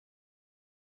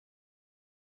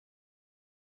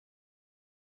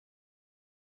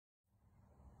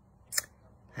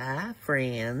Hi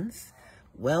friends,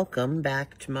 welcome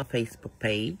back to my Facebook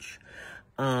page.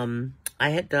 I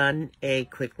had done a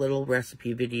quick little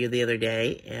recipe video the other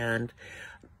day and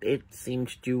it seemed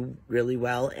to do really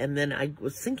well. And then I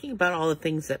was thinking about all the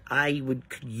things that I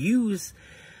could use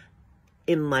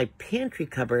in my pantry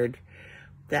cupboard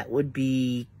that would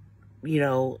be,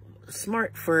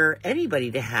 smart for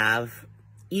anybody to have,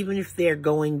 even if they're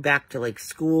going back to like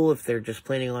school, if they're just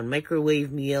planning on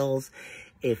microwave meals,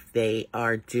 if they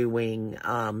are doing,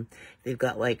 they've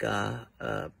got like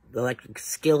a electric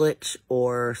skillet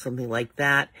or something like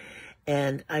that.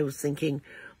 And I was thinking,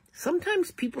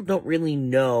 sometimes people don't really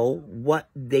know what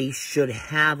they should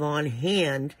have on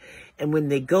hand. And when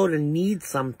they go to need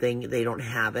something, they don't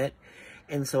have it.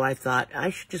 And so I thought I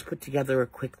should just put together a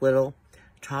quick little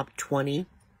top 20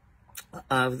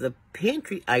 of the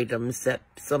pantry items that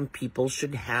some people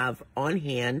should have on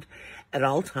hand at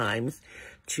all times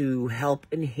to help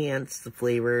enhance the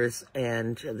flavors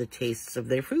and the tastes of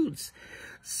their foods.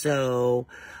 So,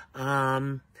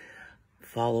 follow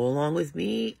along with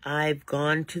me. I've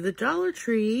gone to the Dollar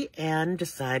Tree and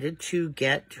decided to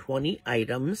get 20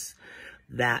 items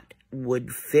that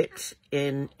would fit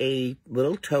in a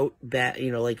little tote bag,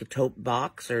 like a tote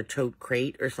box or a tote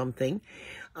crate or something,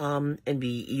 and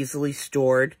be easily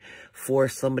stored for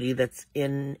somebody that's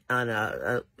in on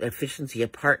a efficiency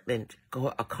apartment,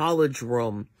 a college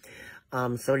room,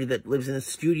 somebody that lives in a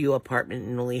studio apartment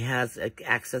and only has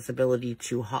accessibility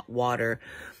to hot water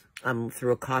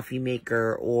through a coffee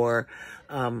maker or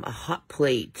a hot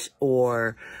plate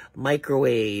or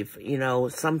microwave,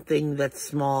 something that's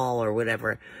small or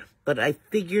whatever. But I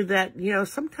figure that,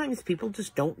 sometimes people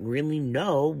just don't really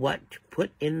know what to put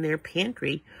in their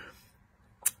pantry,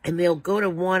 and they'll go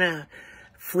to want to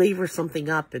flavor something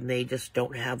up and they just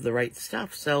don't have the right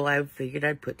stuff. So I figured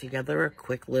I'd put together a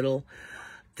quick little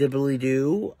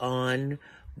dibbly-doo on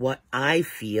what I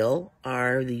feel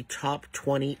are the top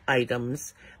 20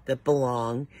 items that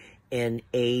belong in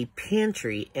a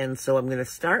pantry. And so I'm going to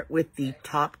start with the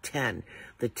top 10,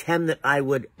 the 10 that I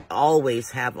would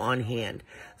always have on hand.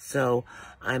 So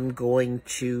I'm going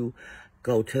to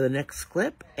go to the next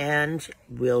clip and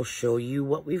we'll show you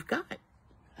what we've got.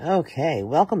 Okay,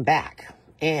 welcome back.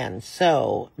 And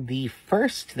so the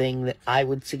first thing that I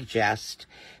would suggest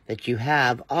that you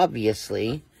have,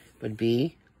 obviously, would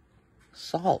be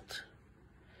salt.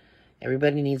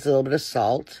 Everybody needs a little bit of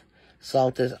salt.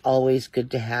 Salt is always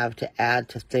good to have to add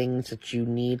to things that you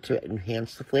need to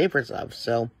enhance the flavors of.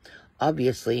 So,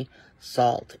 obviously,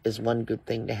 salt is one good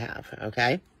thing to have,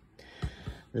 okay?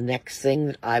 The next thing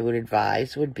that I would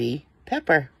advise would be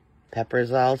pepper. Pepper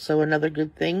is also another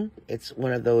good thing. It's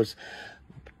one of those,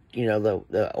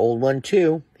 the old one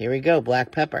too. Here we go,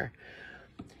 black pepper.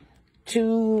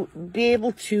 To be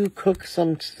able to cook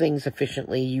some things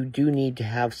efficiently, you do need to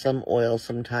have some oil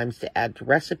sometimes to add to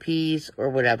recipes or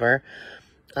whatever.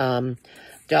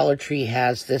 Dollar Tree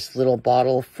has this little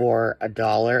bottle for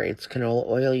 $1. It's canola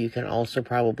oil. You can also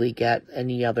probably get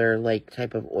any other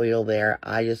type of oil there.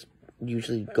 I just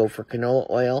usually go for canola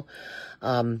oil.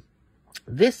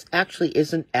 This actually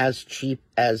isn't as cheap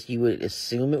as you would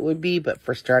assume it would be, but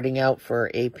for starting out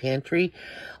for a pantry,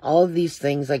 all of these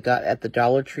things I got at the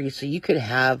Dollar Tree, so you could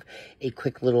have a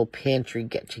quick little pantry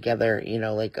get-together,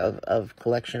 of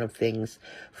collection of things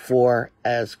for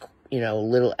as,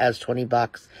 little as 20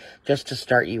 bucks just to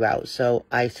start you out. So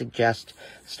I suggest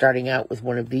starting out with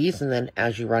one of these, and then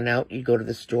as you run out, you go to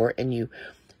the store and you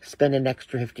spend an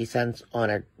extra 50 cents on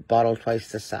a bottle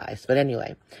twice the size. But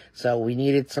anyway, so we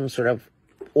needed some sort of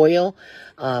oil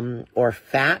or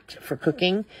fat for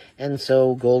cooking, and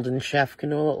so Golden Chef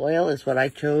canola oil is what I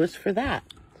chose for that.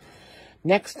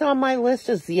 Next on my list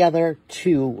is the other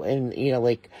two, and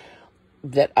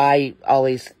that I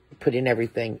always put in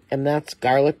everything, and that's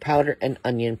garlic powder and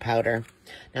onion powder.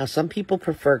 Now, some people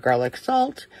prefer garlic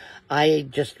salt. I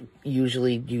just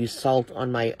usually use salt on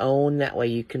my own. That way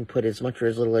you can put as much or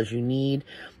as little as you need,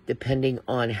 depending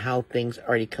on how things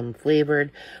already come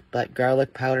flavored. But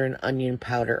garlic powder and onion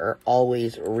powder are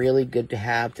always really good to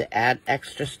have to add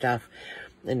extra stuff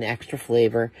and extra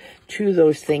flavor to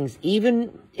those things.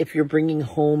 Even if you're bringing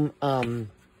home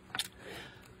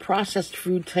processed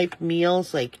food type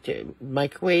meals, like to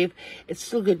microwave, it's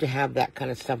still good to have that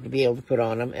kind of stuff to be able to put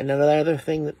on them. And another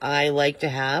thing that I like to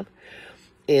have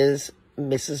is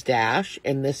Mrs. Dash,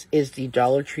 and this is the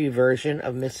Dollar Tree version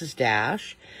of Mrs.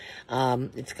 Dash.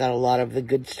 It's got a lot of the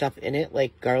good stuff in it,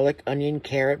 like garlic, onion,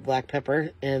 carrot, black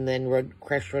pepper, and then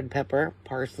crushed red pepper,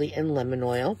 parsley, and lemon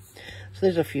oil. So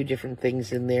there's a few different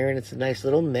things in there, and it's a nice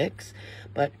little mix.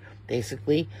 But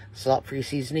basically, salt-free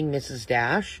seasoning Mrs.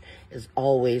 Dash is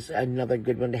always another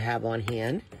good one to have on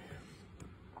hand.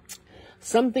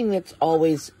 something that's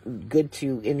always good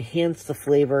to enhance the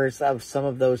flavors of some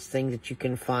of those things that you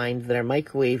can find that are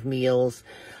microwave meals.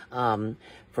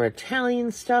 For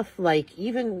Italian stuff, like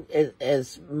even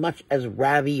as much as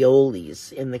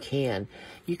raviolis in the can,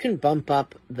 you can bump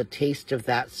up the taste of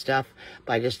that stuff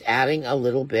by just adding a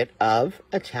little bit of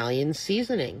Italian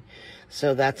seasoning.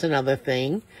 So that's another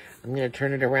thing. I'm going to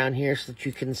turn it around here so that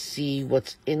you can see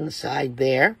what's inside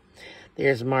there.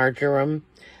 There's marjoram,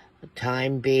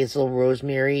 thyme, basil,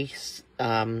 rosemary,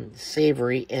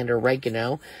 savory, and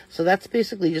oregano. So that's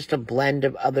basically just a blend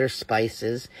of other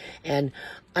spices. And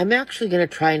I'm actually going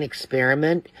to try and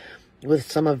experiment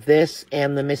with some of this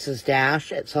and the Mrs.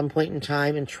 Dash at some point in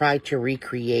time and try to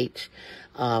recreate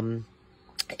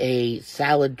a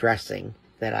salad dressing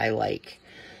that I like.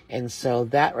 And so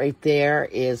that right there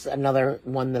is another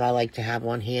one that I like to have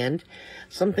on hand.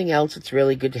 Something else that's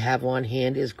really good to have on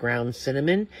hand is ground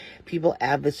cinnamon. People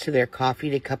add this to their coffee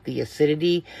to cut the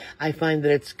acidity. I find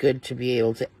that it's good to be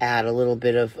able to add a little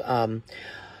bit of,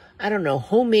 I don't know,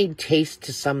 homemade taste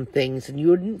to some things. And you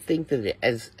wouldn't think that it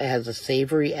has a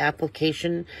savory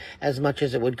application as much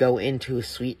as it would go into a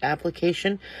sweet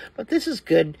application. But this is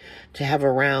good to have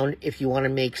around if you want to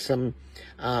make some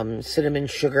cinnamon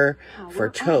sugar for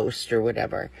toast or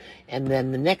whatever. And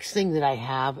then the next thing that I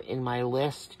have in my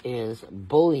list is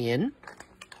bouillon.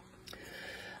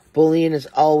 Bouillon is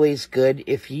always good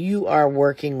if you are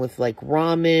working with like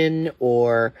ramen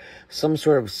or some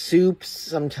sort of soups.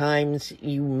 Sometimes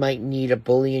you might need a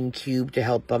bouillon cube to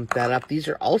help bump that up. These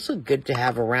are also good to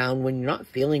have around when you're not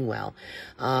feeling well.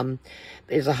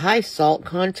 There's a high salt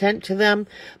content to them,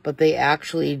 but they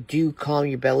actually do calm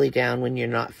your belly down when you're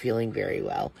not feeling very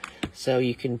well. So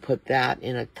you can put that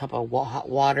in a cup of hot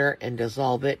water and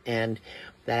dissolve it, and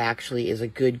that actually is a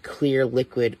good clear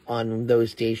liquid on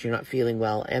those days you're not feeling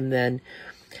well. And then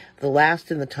the last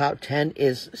in the top 10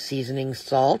 is seasoning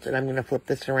salt, and I'm going to flip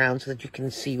this around so that you can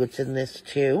see what's in this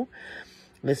too.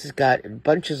 This has got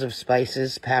bunches of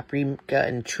spices, paprika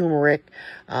and turmeric.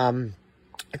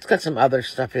 It's got some other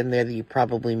stuff in there that you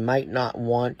probably might not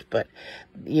want, but,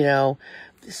 you know,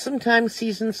 sometimes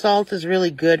seasoned salt is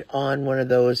really good on one of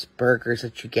those burgers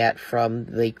that you get from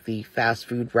like the fast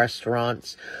food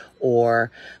restaurants,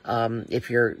 or if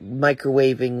you're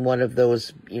microwaving one of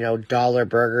those, you know, dollar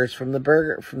burgers from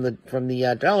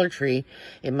the Dollar Tree,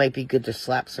 it might be good to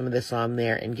slap some of this on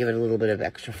there and give it a little bit of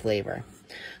extra flavor.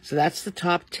 So that's the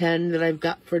top 10 that I've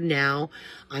got for now.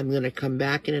 I'm going to come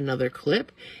back in another clip,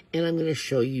 and I'm going to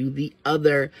show you the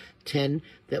other 10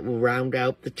 that will round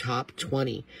out the top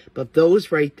 20. But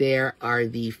those right there are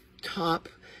the top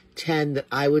 10 that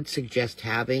I would suggest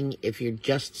having if you're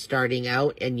just starting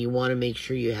out and you want to make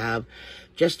sure you have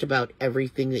just about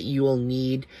everything that you will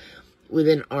need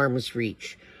within arm's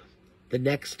reach. The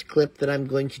next clip that I'm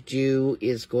going to do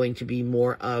is going to be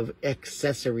more of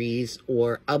accessories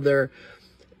or other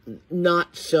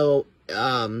not so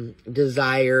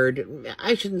desired,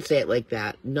 I shouldn't say it like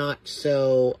that, not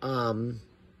so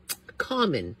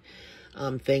common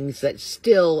things that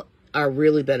still are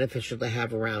really beneficial to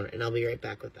have around, and I'll be right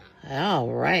back with that. All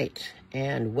right,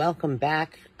 and welcome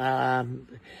back.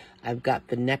 I've got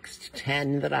the next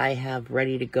 10 that I have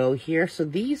ready to go here. So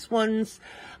these ones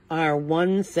are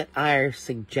ones that are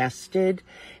suggested,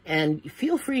 and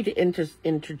feel free to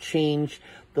interchange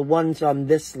the ones on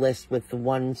this list with the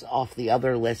ones off the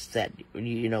other lists that,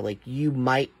 you know, like you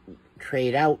might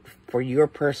trade out for your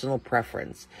personal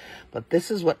preference. But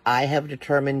this is what I have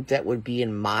determined that would be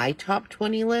in my top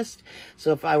 20 list.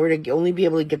 So if I were to only be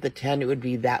able to get the 10, it would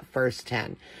be that first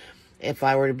 10. If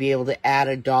I were to be able to add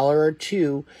 $1 or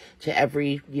 $2 to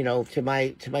every, you know, to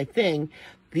my thing,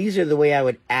 these are the way I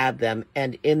would add them,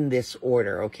 and in this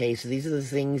order, okay? So these are the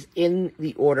things in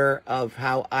the order of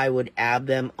how I would add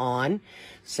them on.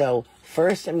 So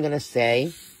first I'm going to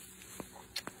say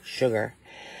sugar.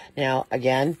 Now,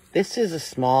 again, this is a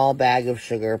small bag of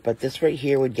sugar, but this right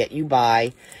here would get you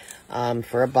by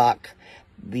for $1.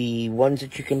 The ones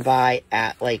that you can buy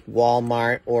at like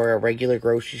Walmart or a regular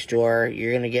grocery store,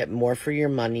 you're going to get more for your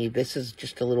money. This is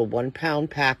just a little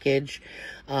 1-pound package.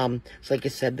 So like I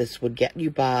said, this would get you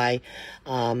by.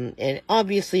 And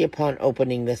obviously upon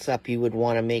opening this up, you would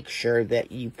want to make sure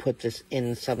that you put this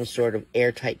in some sort of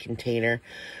airtight container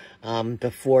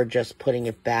before just putting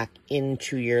it back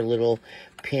into your little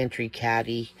pantry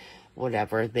caddy,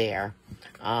 whatever there.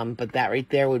 But that right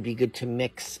there would be good to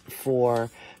mix for,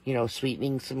 you know,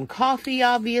 sweetening some coffee,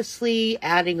 obviously,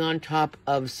 adding on top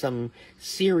of some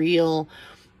cereal,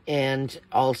 and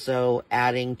also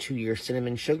adding to your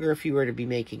cinnamon sugar if you were to be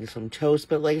making some toast.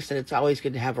 But like I said, it's always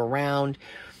good to have around.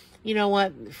 you know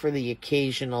what, for the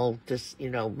occasional, just, you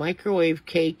know, microwave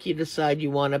cake you decide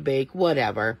you want to bake,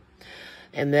 whatever.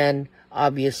 And then,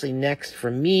 obviously, next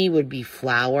for me would be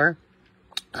flour.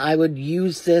 I would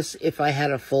use this if I had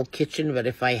a full kitchen, but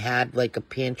if I had like a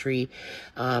pantry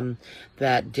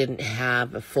that didn't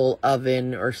have a full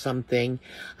oven or something,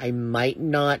 I might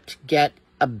not get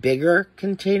a bigger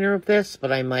container of this,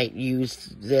 but I might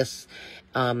use this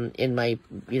in my,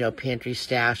 you know, pantry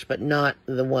stash, but not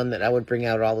the one that I would bring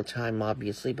out all the time,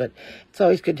 obviously. But it's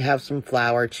always good to have some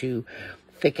flour to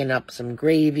thicken up some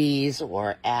gravies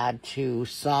or add to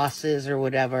sauces or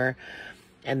whatever.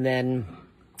 And then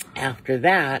after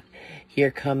that,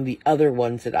 here come the other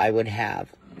ones that I would have.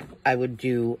 I would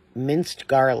do minced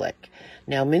garlic.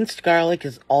 Now, minced garlic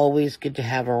is always good to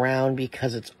have around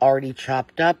because it's already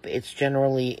chopped up. It's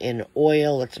generally in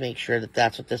oil. Let's make sure that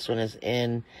that's what this one is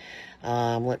in.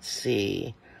 Let's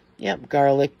see. Yep,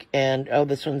 garlic. And, oh,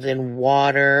 this one's in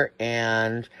water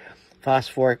and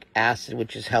phosphoric acid,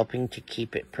 which is helping to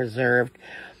keep it preserved.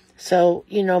 So,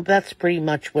 you know, that's pretty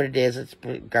much what it is. It's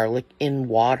garlic in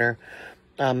water.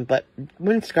 But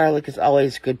minced garlic is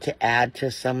always good to add to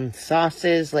some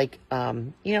sauces, like,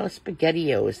 you know,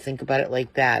 SpaghettiOs. Think about it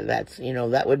like that. That's, you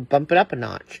know, that would bump it up a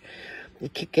notch. You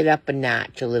kick it up a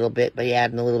notch a little bit by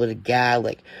adding a little bit of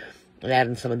garlic and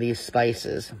adding some of these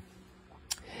spices.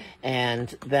 And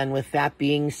then with that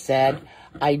being said,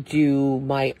 I do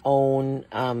my own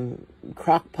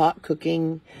crock pot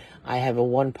cooking. I have a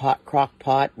one-pot crock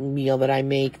pot meal that I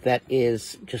make that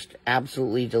is just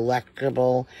absolutely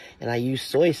delectable, and I use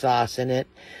soy sauce in it.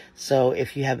 So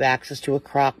if you have access to a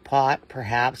crock pot,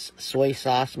 perhaps soy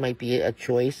sauce might be a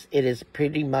choice. It is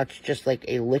pretty much just like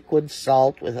a liquid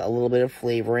salt with a little bit of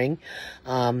flavoring.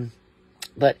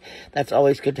 But that's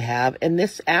always good to have. And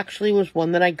this actually was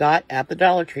one that I got at the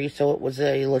Dollar Tree. So it was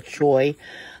a La Choy,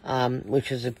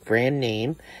 which is a brand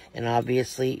name. And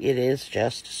obviously it is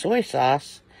just soy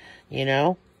sauce, you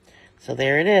know. So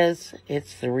there it is.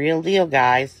 It's the real deal,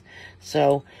 guys.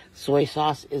 So soy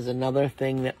sauce is another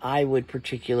thing that I would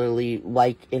particularly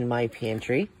like in my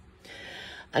pantry.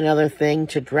 Another thing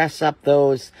to dress up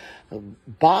those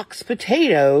box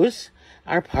potatoes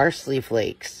are parsley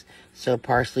flakes. So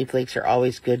parsley flakes are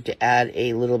always good to add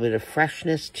a little bit of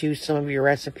freshness to some of your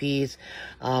recipes.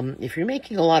 If you're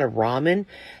making a lot of ramen,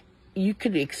 you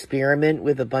could experiment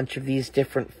with a bunch of these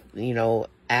different, you know,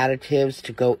 additives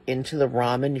to go into the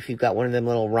ramen. If you've got one of them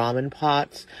little ramen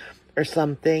pots or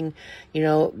something, you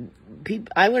know,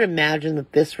 I would imagine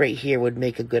that this right here would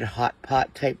make a good hot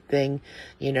pot type thing,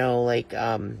 you know, like,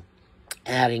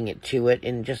 adding it to it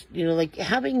and just, you know, like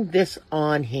having this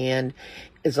on hand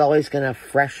is always going to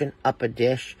freshen up a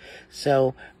dish.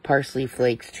 So parsley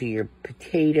flakes to your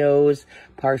potatoes,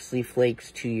 parsley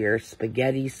flakes to your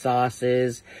spaghetti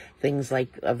sauces, things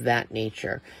like of that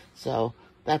nature. So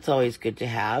that's always good to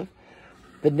have.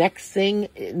 The next thing,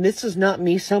 and this is not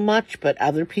me so much, but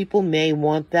other people may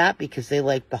want that because they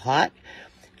like the hot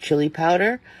chili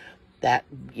powder. That,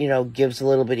 you know, gives a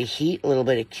little bit of heat, a little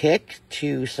bit of kick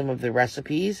to some of the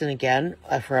recipes. And again,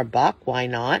 for a buck, why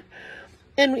not?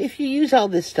 And if you use all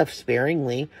this stuff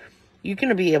sparingly, you're going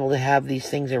to be able to have these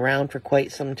things around for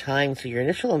quite some time. So your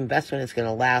initial investment is going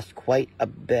to last quite a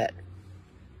bit.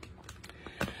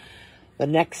 The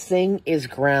next thing is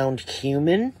ground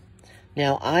cumin.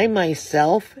 Now, I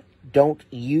myself don't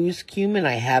use cumin.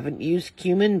 I haven't used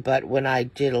cumin, but when I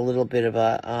did a little bit of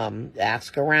a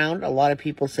ask around, a lot of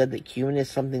people said that cumin is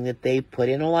something that they put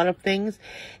in a lot of things.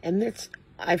 And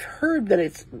I've heard that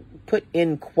it's put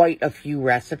in quite a few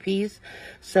recipes.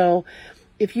 So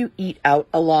if you eat out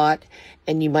a lot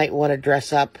and you might want to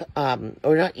dress up,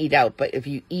 or not eat out, but if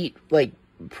you eat like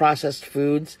processed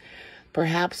foods,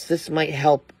 perhaps this might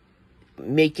help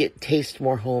make it taste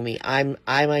more homey.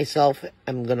 I myself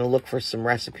am going to look for some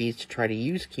recipes to try to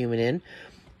use cumin in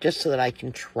just so that I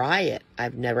can try it.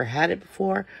 I've never had it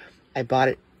before. I bought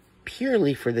it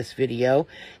purely for this video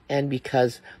and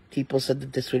because people said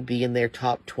that this would be in their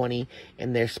top 20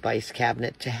 in their spice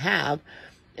cabinet to have.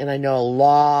 And I know a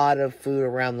lot of food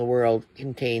around the world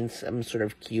contains some sort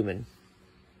of cumin.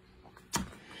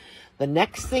 The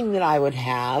next thing that I would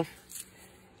have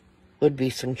would be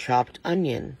some chopped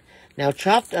onion. Now,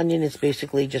 chopped onion is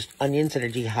basically just onions that are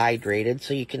dehydrated,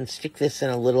 so you can stick this in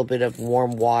a little bit of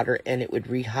warm water and it would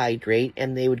rehydrate,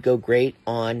 and they would go great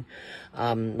on,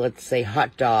 let's say,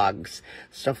 hot dogs,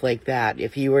 stuff like that.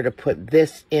 If you were to put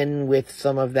this in with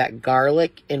some of that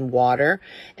garlic in water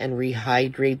and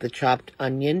rehydrate the chopped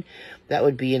onion, that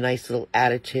would be a nice little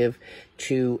additive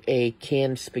to a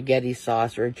canned spaghetti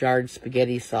sauce or a jarred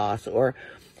spaghetti sauce. Or,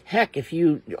 heck, if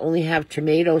you only have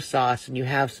tomato sauce and you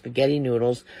have spaghetti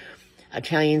noodles,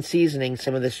 Italian seasoning,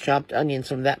 some of this chopped onion,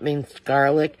 some of that minced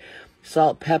garlic,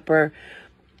 salt, pepper,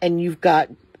 and you've got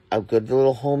a good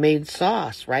little homemade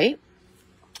sauce, right?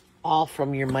 All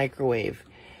from your microwave.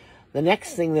 The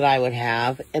next thing that I would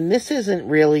have, and this isn't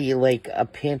really like a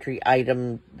pantry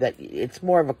item, that it's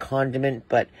more of a condiment,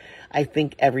 but I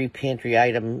think every pantry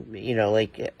item, you know,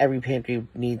 like every pantry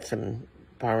needs some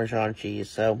Parmesan cheese.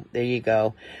 So there you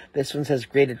go. This one says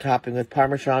grated topping with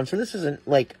Parmesan. So this isn't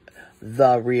like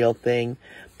the real thing,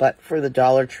 but for the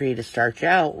Dollar Tree to start you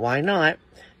out, why not?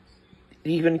 It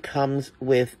even comes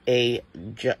with a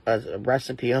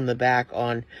recipe on the back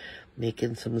on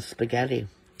making some spaghetti.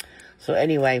 So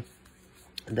anyway,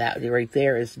 that right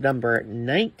there is number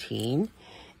 19.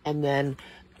 And then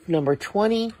number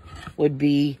 20 would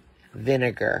be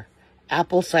vinegar.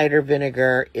 Apple cider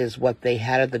vinegar is what they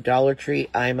had at the Dollar Tree.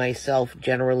 I myself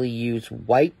generally use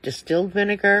white distilled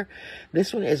vinegar.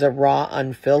 This one is a raw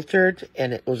unfiltered,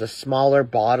 and it was a smaller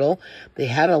bottle. They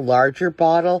had a larger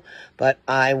bottle, but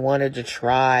I wanted to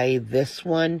try this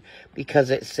one because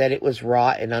it said it was raw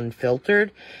and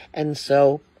unfiltered. And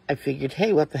so I figured,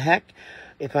 hey, what the heck?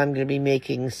 If I'm going to be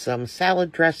making some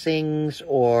salad dressings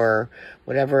or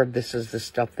whatever, this is the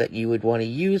stuff that you would want to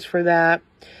use for that.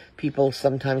 People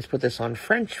sometimes put this on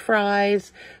French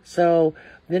fries. So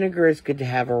vinegar is good to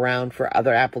have around for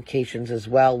other applications as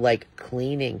well, like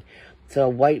cleaning. So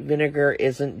white vinegar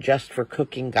isn't just for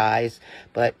cooking, guys,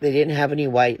 but they didn't have any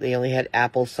white. They only had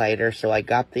apple cider. So I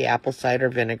got the apple cider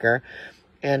vinegar.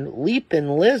 And leaping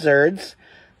lizards,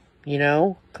 you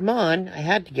know, come on. I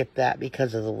had to get that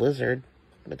because of the lizard.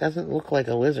 It doesn't look like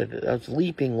a lizard. It's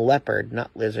leaping leopard,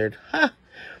 not lizard. Ha!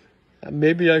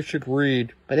 Maybe I should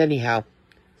read. But anyhow,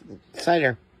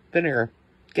 cider, vinegar,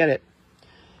 get it.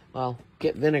 Well,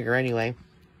 get vinegar anyway.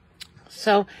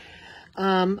 So,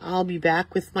 I'll be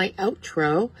back with my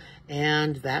outro.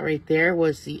 And that right there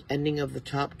was the ending of the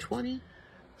top 20.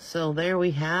 So there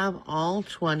we have all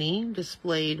 20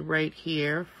 displayed right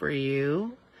here for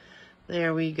you.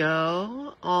 There we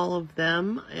go, all of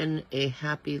them in a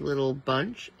happy little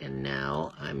bunch. And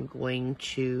now I'm going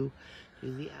to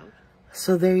do the out.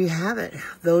 So there you have it.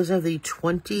 Those are the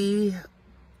 20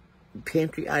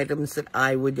 pantry items that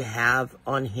I would have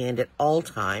on hand at all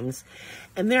times.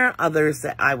 And there are others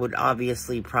that I would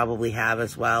obviously probably have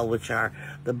as well, which are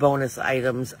the bonus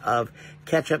items of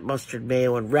ketchup, mustard,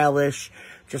 mayo, and relish,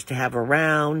 just to have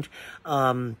around.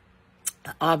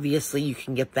 Obviously, you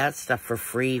can get that stuff for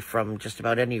free from just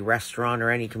about any restaurant or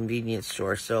any convenience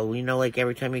store. So, you know, like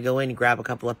every time you go in, you grab a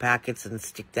couple of packets and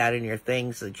stick that in your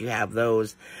thing so that you have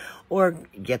those. Or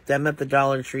get them at the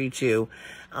Dollar Tree, too.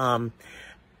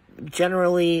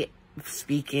 Generally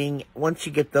speaking, once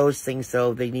you get those things,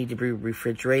 though, they need to be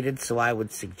refrigerated. So I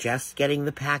would suggest getting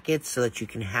the packets so that you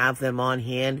can have them on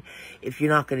hand if you're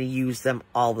not going to use them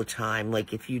all the time.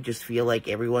 Like if you just feel like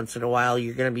every once in a while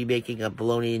you're going to be making a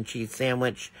bologna and cheese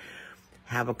sandwich,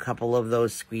 have a couple of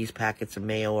those squeeze packets of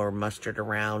mayo or mustard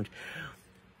around.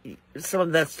 Some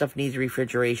of that stuff needs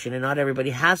refrigeration, and not everybody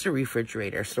has a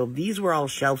refrigerator. So these were all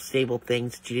shelf-stable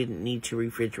things that you didn't need to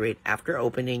refrigerate after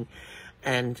opening.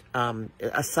 And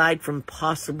aside from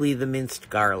possibly the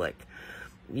minced garlic,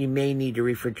 you may need to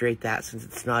refrigerate that since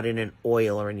it's not in an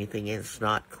oil or anything. It's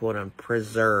not, quote-unquote,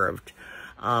 preserved.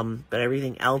 But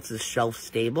everything else is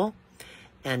shelf-stable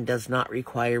and does not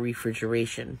require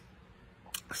refrigeration.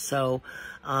 So,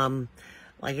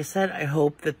 like I said, I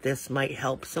hope that this might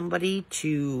help somebody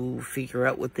to figure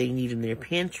out what they need in their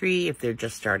pantry if they're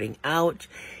just starting out,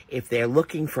 if they're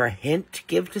looking for a hint to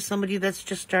give to somebody that's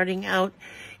just starting out,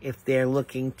 if they're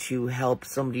looking to help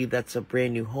somebody that's a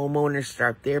brand new homeowner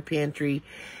start their pantry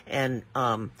and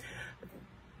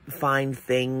find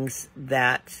things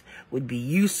that would be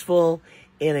useful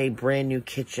in a brand new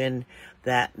kitchen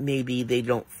that maybe they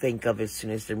don't think of as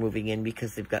soon as they're moving in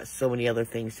because they've got so many other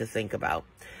things to think about.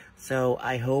 So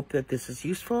I hope that this is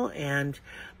useful, and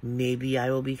maybe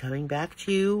I will be coming back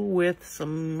to you with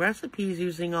some recipes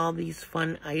using all these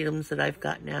fun items that I've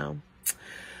got now.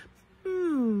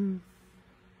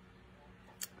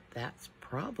 That's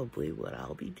probably what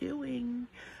I'll be doing.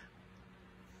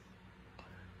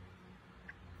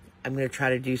 I'm going to try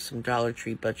to do some Dollar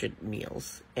Tree budget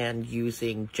meals and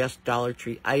using just Dollar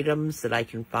Tree items that I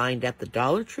can find at the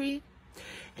Dollar Tree,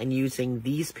 and using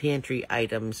these pantry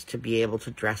items to be able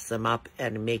to dress them up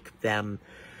and make them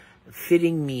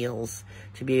fitting meals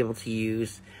to be able to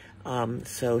use.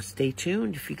 So stay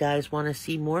tuned. If you guys want to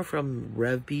see more from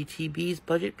RevBTB's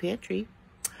Budget Pantry,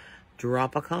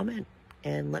 drop a comment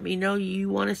and let me know you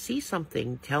want to see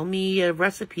something. Tell me a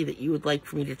recipe that you would like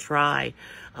for me to try.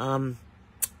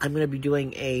 I'm going to be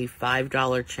doing a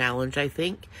 $5 challenge, I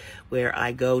think, where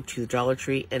I go to the Dollar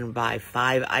Tree and buy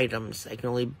 5 items. I can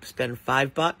only spend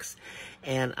 $5,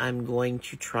 and I'm going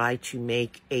to try to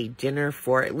make a dinner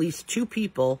for at least 2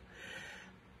 people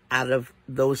out of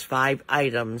those 5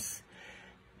 items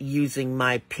using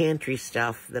my pantry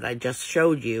stuff that I just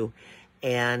showed you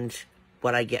and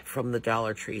what I get from the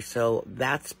Dollar Tree. So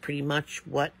that's pretty much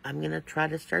what I'm going to try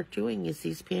to start doing, is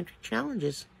these pantry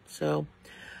challenges. So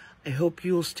I hope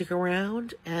you'll stick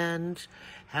around and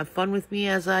have fun with me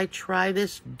as I try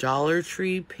this Dollar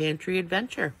Tree pantry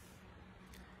adventure.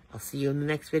 I'll see you in the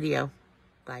next video.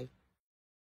 Bye.